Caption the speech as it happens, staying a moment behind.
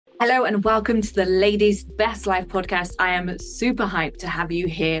Hello and welcome to the Ladies Best Life podcast. I am super hyped to have you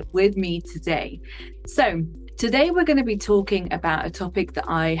here with me today. So, today we're going to be talking about a topic that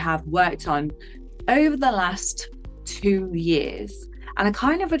I have worked on over the last 2 years. And I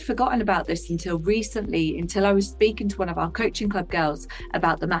kind of had forgotten about this until recently, until I was speaking to one of our coaching club girls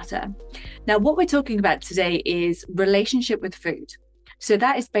about the matter. Now, what we're talking about today is relationship with food. So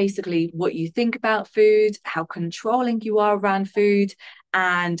that is basically what you think about food, how controlling you are around food,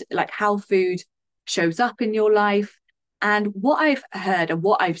 and like how food shows up in your life. And what I've heard and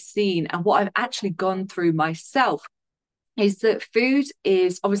what I've seen and what I've actually gone through myself is that food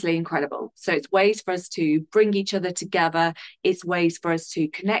is obviously incredible. So it's ways for us to bring each other together. It's ways for us to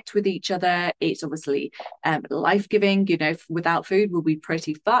connect with each other. It's obviously life-giving. Without food, we'll be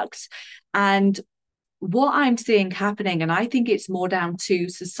pretty fucked. And what I'm seeing happening, and I think it's more down to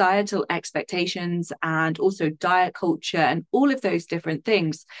societal expectations and also diet culture and all of those different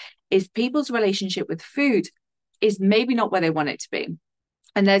things, is people's relationship with food is maybe not where they want it to be.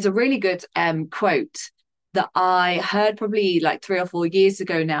 And there's a really good quote that I heard probably like 3 or 4 years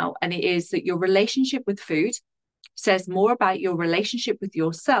ago now, and it is that your relationship with food says more about your relationship with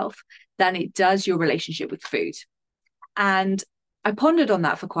yourself than it does your relationship with food. And I pondered on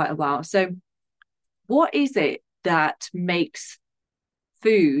that for quite a while. So what is it that makes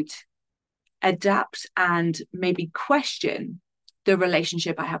food adapt and maybe question the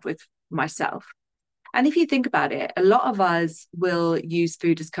relationship I have with myself? And if you think about it, a lot of us will use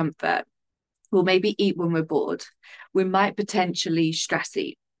food as comfort. We'll maybe eat when we're bored. We might potentially stress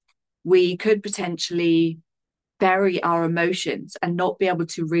eat. We could potentially bury our emotions and not be able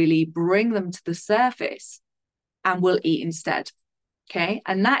to really bring them to the surface, and we'll eat instead. Okay.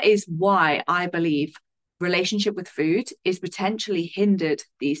 And that is why I believe relationship with food is potentially hindered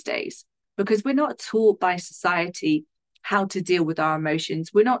these days, because we're not taught by society how to deal with our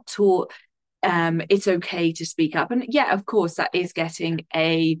emotions. We're not taught it's okay to speak up. And yeah, of course, that is getting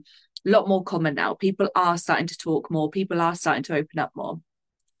a lot more common now. People are starting to talk more. People are starting to open up more.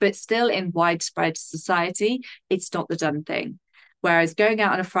 But still in widespread society, it's not the done thing. Whereas going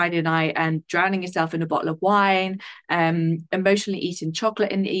out on a Friday night and drowning yourself in a bottle of wine, emotionally eating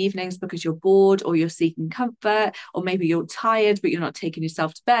chocolate in the evenings because you're bored or you're seeking comfort, or maybe you're tired, but you're not taking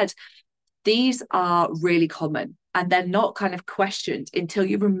yourself to bed. These are really common, and they're not kind of questioned until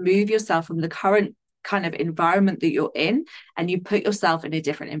you remove yourself from the current kind of environment that you're in and you put yourself in a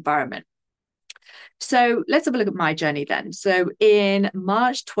different environment. So let's have a look at my journey then. So in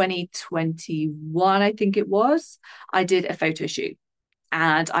March 2021, I think it was, I did a photo shoot,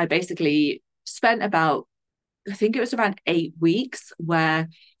 and I basically spent about, I think it was around 8 weeks where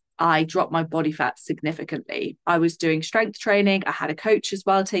I dropped my body fat significantly. I was doing strength training. I had a coach as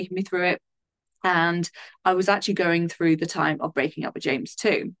well taking me through it. And I was actually going through the time of breaking up with James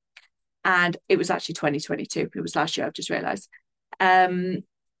too. And it was actually 2022. It was last year, I've just realized. And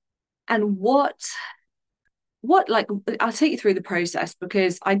like, I'll take you through the process,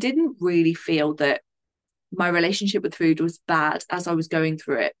 because I didn't really feel that my relationship with food was bad as I was going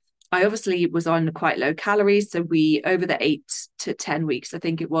through it. I obviously was on quite low calories. So we, over the 8 to 10 weeks, I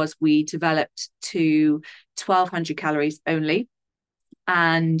think it was, we developed to 1,200 calories only.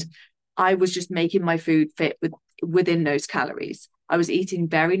 And I was just making my food fit within those calories. I was eating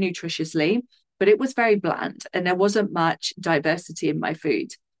very nutritiously, but it was very bland and there wasn't much diversity in my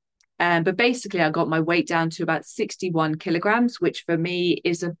food. But basically, I got my weight down to about 61 kilograms, which for me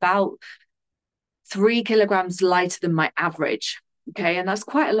is about 3 kilograms lighter than my average. Okay. And that's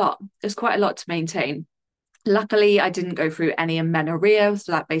quite a lot. It's quite a lot to maintain. Luckily, I didn't go through any amenorrhea.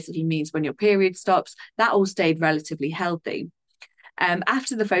 So that basically means when your period stops, that all stayed relatively healthy.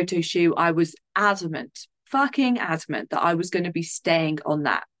 After the photo shoot, I was fucking adamant that I was going to be staying on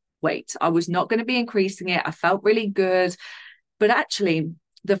that weight. I was not going to be increasing it. I felt really good. But actually,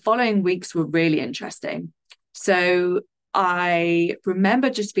 the following weeks were really interesting. So I remember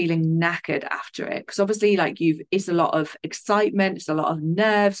just feeling knackered after it, because obviously it's a lot of excitement, it's a lot of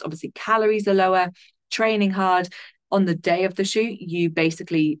nerves, obviously calories are lower, training hard. On the day of the shoot, you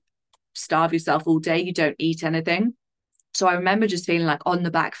basically starve yourself all day, you don't eat anything. So I remember just feeling like on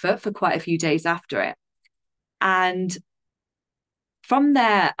the back foot for quite a few days after it. And from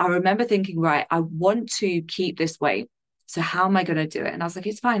there, I remember thinking, right, I want to keep this weight. So how am I going to do it? And I was like,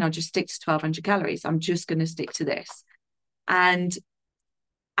 it's fine. I'll just stick to 1,200 calories. I'm just going to stick to this. And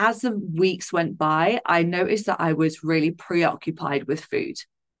as the weeks went by, I noticed that I was really preoccupied with food.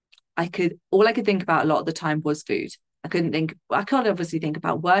 All I could think about a lot of the time was food. I could obviously think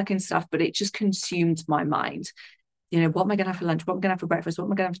about work and stuff, but it just consumed my mind. What am I going to have for lunch? What am I going to have for breakfast? What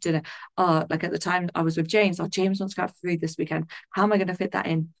am I going to have for dinner? Like at the time I was with James. James wants to go out for food this weekend. How am I going to fit that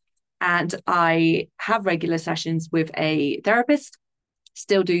in? And I have regular sessions with a therapist,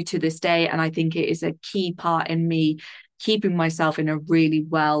 still do to this day. And I think it is a key part in me keeping myself in a really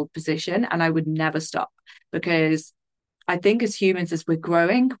well position. And I would never stop, because I think as humans, as we're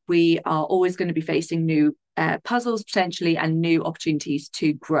growing, we are always going to be facing new puzzles potentially and new opportunities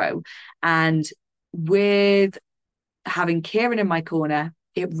to grow. And with having Kieran in my corner,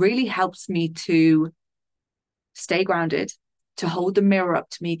 it really helps me to stay grounded, to hold the mirror up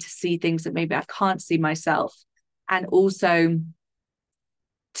to me, to see things that maybe I can't see myself. And also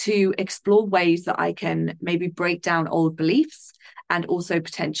to explore ways that I can maybe break down old beliefs and also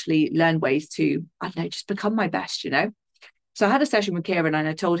potentially learn ways to, I don't know, just become my best, So I had a session with Kieran and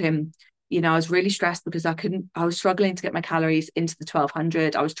I told him, I was really stressed because I was struggling to get my calories into the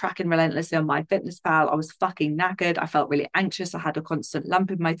 1200. I was tracking relentlessly on MyFitnessPal. I was fucking knackered. I felt really anxious. I had a constant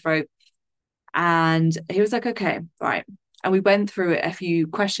lump in my throat. And he was like, okay, right. And we went through a few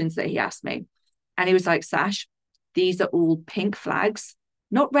questions that he asked me. And he was like, Sash, these are all pink flags,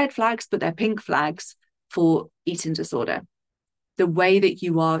 not red flags, but they're pink flags for eating disorder. The way that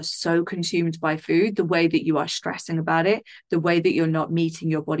you are so consumed by food, the way that you are stressing about it, the way that you're not meeting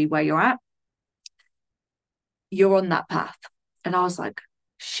your body where you're at, you're on that path. And I was like,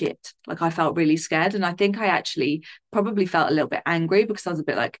 shit, like I felt really scared. And I think I actually probably felt a little bit angry, because I was a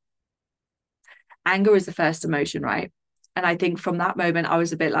bit like, anger is the first emotion, right? And I think from that moment, I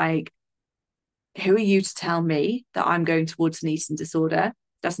was a bit like, who are you to tell me that I'm going towards an eating disorder?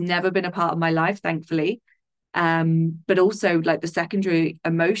 That's never been a part of my life, thankfully. But also like the secondary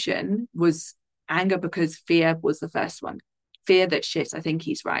emotion was anger, because fear was the first one. Fear that shit, I think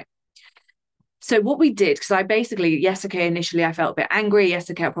he's right. So what we did, because I basically, yes, okay, initially I felt a bit angry.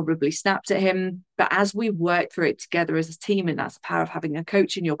 Yes, okay, I probably snapped at him. But as we worked through it together as a team, and that's the power of having a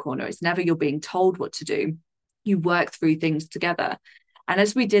coach in your corner, it's never you're being told what to do. You work through things together. And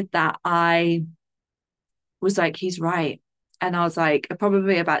as we did that, I was like, he's right. And I was like,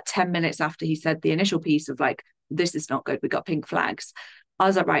 probably about 10 minutes after he said the initial piece of like, this is not good, we got pink flags, I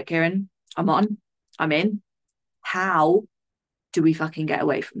was like, right, Kieran, I'm in. How do we fucking get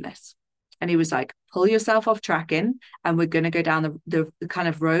away from this? And he was like, pull yourself off tracking, and we're going to go down the kind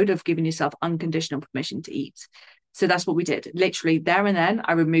of road of giving yourself unconditional permission to eat. So that's what we did. Literally there and then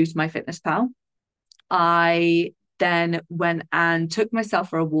I removed MyFitnessPal. I then went and took myself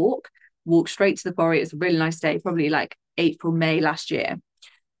for a walked straight to the quarry. It was a really nice day, probably like April, May last year.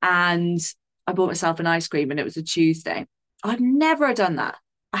 And I bought myself an ice cream, and it was a Tuesday. I'd never done that.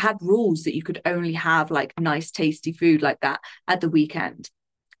 I had rules that you could only have like nice, tasty food like that at the weekend.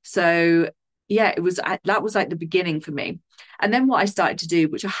 So yeah, that was like the beginning for me. And then what I started to do,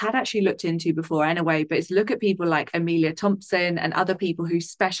 which I had actually looked into before anyway, but is look at people like Amelia Thompson and other people who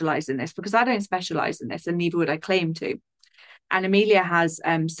specialize in this, because I don't specialize in this, and neither would I claim to. And Amelia has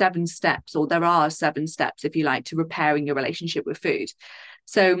 7 steps, or there are 7 steps, if you like, to repairing your relationship with food.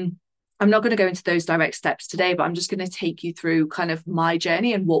 So I'm not going to go into those direct steps today, but I'm just going to take you through kind of my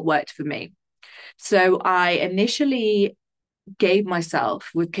journey and what worked for me. So I initially gave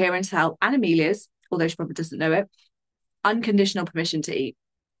myself, with Kieran's help and Amelia's, although she probably doesn't know it, unconditional permission to eat.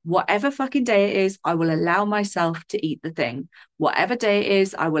 Whatever fucking day it is, I will allow myself to eat the thing. Whatever day it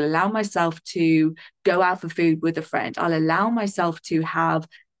is, I will allow myself to go out for food with a friend. I'll allow myself to have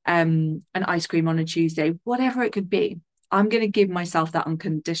an ice cream on a Tuesday, whatever it could be. I'm going to give myself that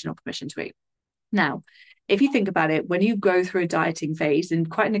unconditional permission to eat. Now, if you think about it, when you go through a dieting phase, and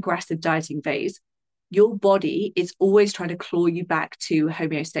quite an aggressive dieting phase, your body is always trying to claw you back to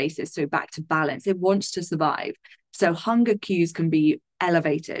homeostasis, so back to balance. It wants to survive. So hunger cues can be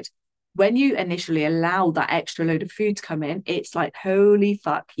elevated. When you initially allow that extra load of food to come in, it's like, holy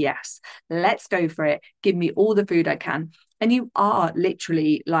fuck, yes, let's go for it. Give me all the food I can. And you are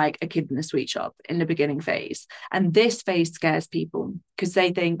literally like a kid in a sweet shop in the beginning phase. And this phase scares people, because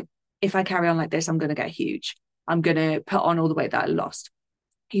they think, if I carry on like this, I'm going to get huge. I'm going to put on all the weight that I lost.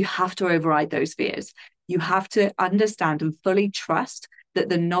 You have to override those fears. You have to understand and fully trust that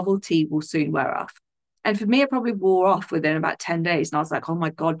the novelty will soon wear off. And for me, it probably wore off within about 10 days. And I was like, oh my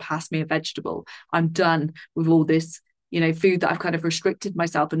God, pass me a vegetable. I'm done with all this, food that I've kind of restricted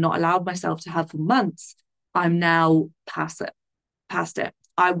myself and not allowed myself to have for months. I'm now past it.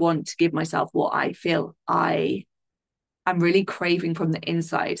 I want to give myself what I feel I'm really craving from the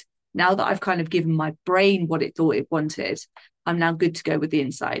inside. Now that I've kind of given my brain what it thought it wanted, I'm now good to go with the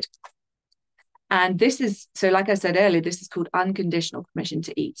inside. And this is, so like I said earlier, this is called unconditional permission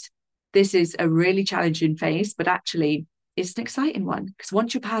to eat. This is a really challenging phase, but actually it's an exciting one, because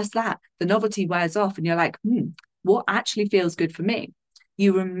once you're past that, the novelty wears off and you're like, what actually feels good for me?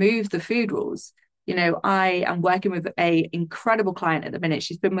 You remove the food rules. I am working with a incredible client at the minute.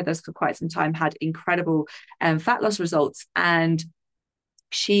 She's been with us for quite some time, had incredible fat loss results. And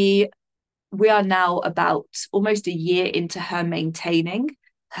we are now about almost a year into her maintaining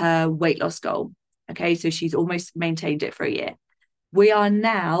her weight loss goal. Okay, so she's almost maintained it for a year. We are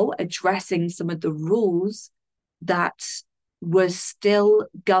now addressing some of the rules that was still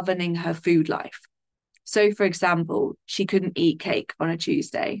governing her food life. So, for example, she couldn't eat cake on a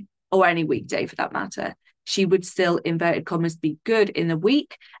Tuesday or any weekday for that matter. She would still, inverted commas, be good in the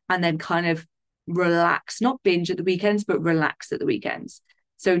week and then kind of relax, not binge at the weekends, but relax at the weekends.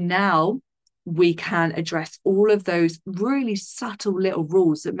 So now we can address all of those really subtle little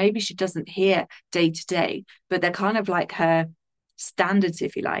rules that maybe she doesn't hear day to day, but they're kind of like her standards,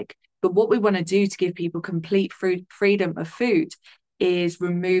 if you like. But what we want to do to give people complete freedom of food is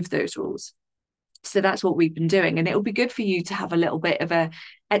remove those rules. So that's what we've been doing. And it'll be good for you to have a little bit of a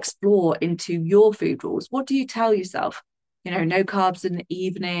explore into your food rules. What do you tell yourself? No carbs in the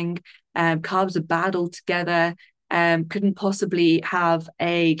evening, carbs are bad altogether. Couldn't possibly have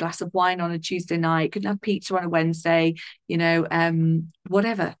a glass of wine on a Tuesday night, couldn't have pizza on a Wednesday,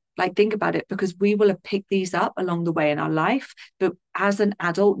 whatever. Like, think about it, because we will have picked these up along the way in our life. But as an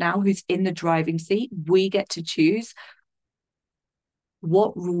adult now who's in the driving seat, we get to choose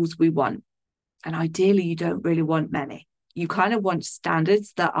what rules we want. And ideally, you don't really want many. You kind of want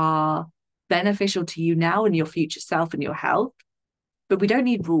standards that are beneficial to you now and your future self and your health. But we don't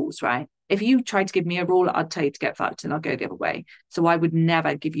need rules, right? If you tried to give me a rule, I'd tell you to get fucked and I'll go the other way. So I would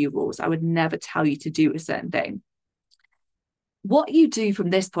never give you rules. I would never tell you to do a certain thing. What you do from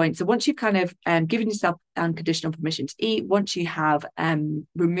this point, so once you've kind of given yourself unconditional permission to eat, once you have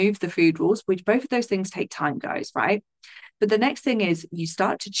removed the food rules, which both of those things take time, guys, right? But the next thing is you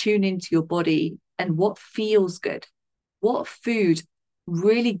start to tune into your body and what feels good. What food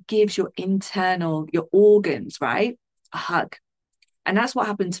really gives your organs, right, a hug. And that's what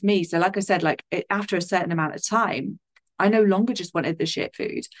happened to me. So like I said, after a certain amount of time, I no longer just wanted the shit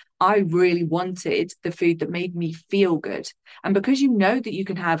food. I really wanted the food that made me feel good. And because you know that you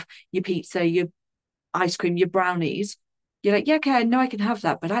can have your pizza, your ice cream, your brownies, you're like, yeah, okay, I know I can have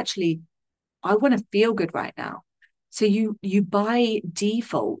that, but actually I want to feel good right now. So you by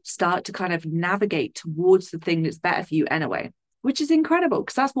default start to kind of navigate towards the thing that's better for you anyway, which is incredible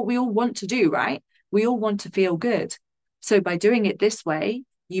because that's what we all want to do, right? We all want to feel good. So by doing it this way,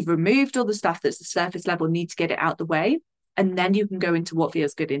 you've removed all the stuff that's the surface level, need to get it out the way, and then you can go into what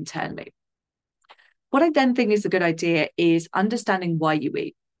feels good internally. What I then think is a good idea is understanding why you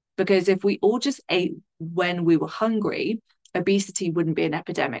eat. Because if we all just ate when we were hungry, obesity wouldn't be an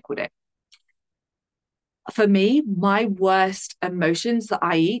epidemic, would it? For me, my worst emotions that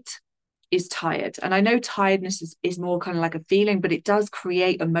I eat is tired. And I know tiredness is more kind of like a feeling, but it does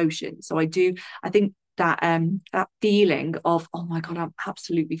create emotion. So I think that feeling of, oh my God, I'm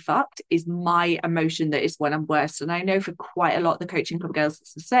absolutely fucked is my emotion that is when I'm worst. And I know for quite a lot of the coaching club girls,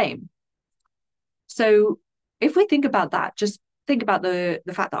 it's the same. So if we think about that, just think about the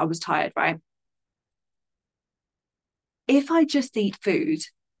fact that I was tired, right? If I just eat food,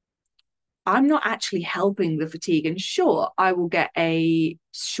 I'm not actually helping the fatigue. And sure, I will get a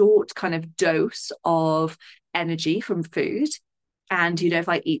short kind of dose of energy from food. And, if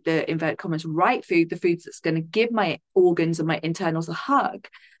I eat the inverted commas right food, the foods that's going to give my organs and my internals a hug,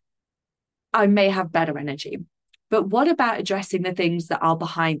 I may have better energy. But what about addressing the things that are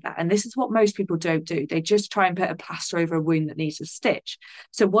behind that? And this is what most people don't do. They just try and put a plaster over a wound that needs a stitch.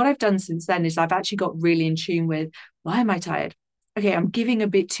 So what I've done since then is I've actually got really in tune with, why am I tired? Okay, I'm giving a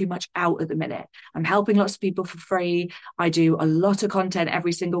bit too much out at the minute. I'm helping lots of people for free. I do a lot of content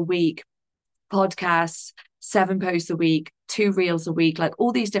every single week, podcasts, 7 posts a week, 2 reels a week, like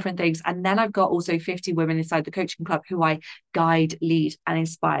all these different things. And then I've got also 50 women inside the coaching club who I guide, lead, and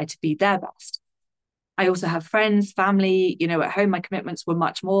inspire to be their best. I also have friends, family, at home, my commitments were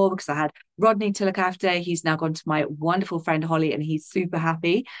much more because I had Rodney to look after. He's now gone to my wonderful friend, Holly, and he's super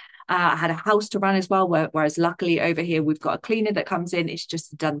happy. I had a house to run as well, whereas luckily over here, we've got a cleaner that comes in. It's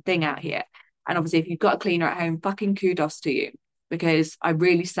just a done thing out here. And obviously, if you've got a cleaner at home, fucking kudos to you, because I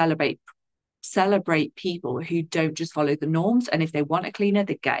really celebrate people who don't just follow the norms. And if they want a cleaner,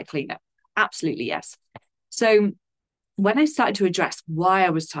 they get a cleaner. Absolutely, yes. So when I started to address why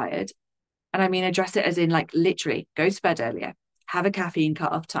I was tired, and I mean, address it as in like literally go to bed earlier, have a caffeine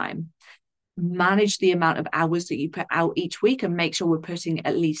cut-off time, manage the amount of hours that you put out each week and make sure we're putting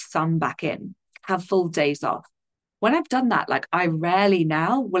at least some back in, have full days off. When I've done that, like I rarely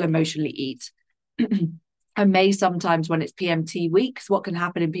now will emotionally eat. I may sometimes when it's PMT week, because what can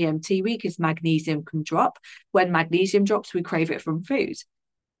happen in PMT week is magnesium can drop. When magnesium drops, we crave it from food.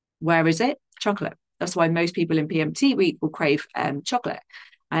 Where is it? Chocolate. That's why most people in PMT week will crave chocolate.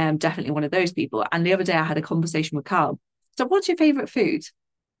 I am definitely one of those people. And the other day I had a conversation with Carl. So what's your favorite food?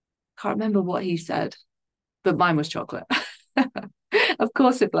 Can't remember what he said, but mine was chocolate. Of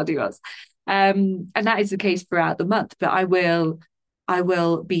course it bloody was. And that is the case throughout the month. But I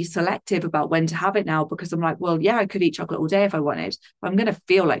will be selective about when to have it now, because I'm like, well, yeah, I could eat chocolate all day if I wanted, but I'm going to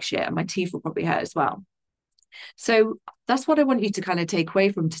feel like shit and my teeth will probably hurt as well. So that's what I want you to kind of take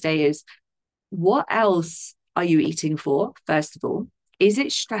away from today is, what else are you eating for, first of all? Is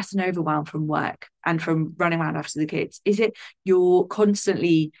it stress and overwhelm from work and from running around after the kids? Is it you're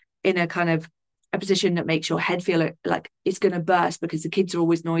constantly in a kind of a position that makes your head feel like it's going to burst because the kids are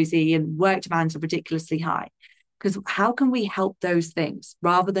always noisy and work demands are ridiculously high? Because how can we help those things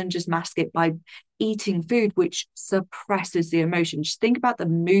rather than just mask it by eating food which suppresses the emotion? Just think about the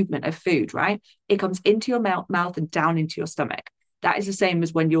movement of food, right? It comes into your mouth and down into your stomach. That is the same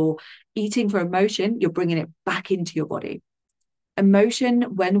as when you're eating for emotion, you're bringing it back into your body.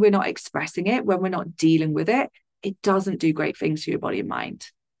 Emotion, when we're not expressing it, when we're not dealing with it, it doesn't do great things for your body and mind.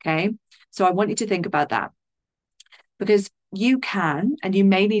 Okay. So I want you to think about that, because you can, and you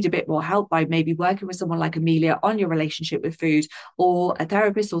may need a bit more help by maybe working with someone like Amelia on your relationship with food, or a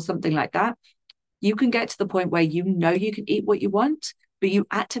therapist or something like that. You can get to the point where you know you can eat what you want, but you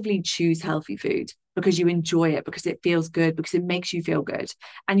actively choose healthy food because you enjoy it, because it feels good, because it makes you feel good.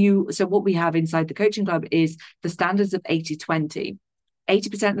 So what we have inside the coaching club is the standards of 80-20.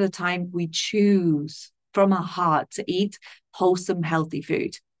 80% of the time we choose from our heart to eat wholesome, healthy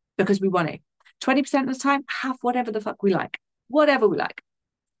food because we want it. 20% of the time, have whatever the fuck we like, whatever we like.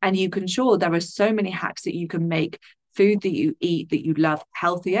 And you can sure there are so many hacks that you can make food that you eat that you love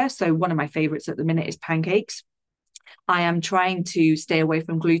healthier. So one of my favorites at the minute is pancakes. I am trying to stay away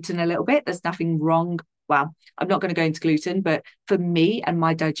from gluten a little bit. There's nothing wrong. Well, I'm not going to go into gluten, but for me and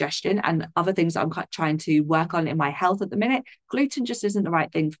my digestion and other things that I'm trying to work on in my health at the minute, gluten just isn't the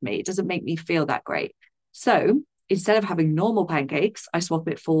right thing for me. It doesn't make me feel that great. So instead of having normal pancakes, I swap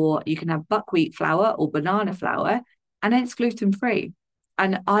it for, you can have buckwheat flour or banana flour, and then it's gluten free.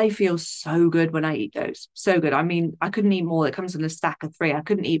 And I feel so good when I eat those. So good. I mean, I couldn't eat more. It comes in a stack of 3. I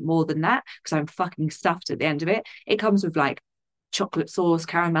couldn't eat more than that because I'm fucking stuffed at the end of it. It comes with like chocolate sauce,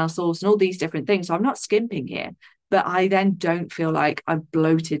 caramel sauce, and all these different things. So I'm not skimping here. But I then don't feel like I've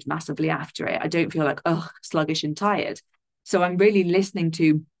bloated massively after it. I don't feel like, oh, sluggish and tired. So I'm really listening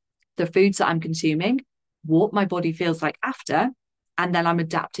to the foods that I'm consuming, what my body feels like after, and then I'm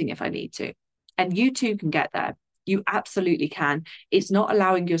adapting if I need to. And you too can get there. You absolutely can. It's not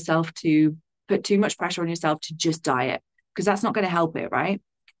allowing yourself to put too much pressure on yourself to just diet, because that's not going to help it, right?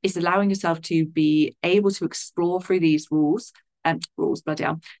 It's allowing yourself to be able to explore through these bloody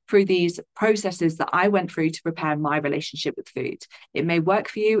hell, through these processes that I went through to prepare my relationship with food. It may work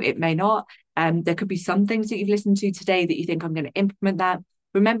for you, it may not. There could be some things that you've listened to today that you think, I'm going to implement that.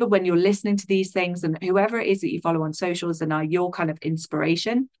 Remember, when you're listening to these things, and whoever it is that you follow on socials and are your kind of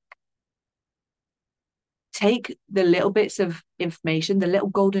inspiration, take the little bits of information, the little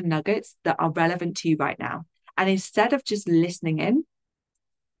golden nuggets that are relevant to you right now. And instead of just listening in,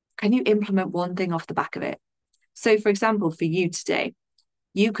 can you implement one thing off the back of it? So, for example, for you today,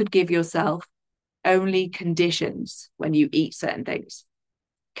 you could give yourself only conditions when you eat certain things.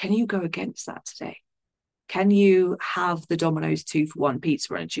 Can you go against that today? Can you have the Domino's 2-for-1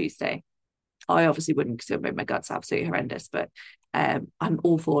 pizza on a Tuesday? I obviously wouldn't, because it would make my guts absolutely horrendous, but I'm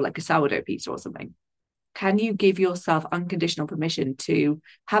all for like a sourdough pizza or something. Can you give yourself unconditional permission to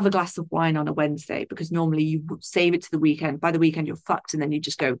have a glass of wine on a Wednesday? Because normally you save it to the weekend. By the weekend, you're fucked, and then you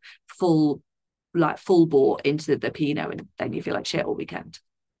just go full bore into the Pinot, and then you feel like shit all weekend.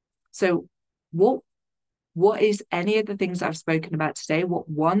 So what is any of the things I've spoken about today? What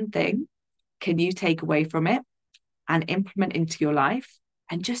one thing can you take away from it and implement into your life,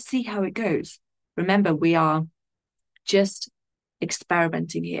 and just see how it goes? Remember, we are just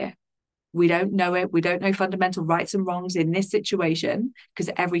experimenting here. We don't know it. We don't know fundamental rights and wrongs in this situation,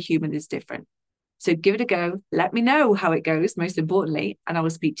 because every human is different. So give it a go. Let me know how it goes, most importantly, and I will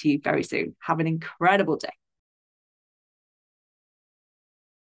speak to you very soon. Have an incredible day.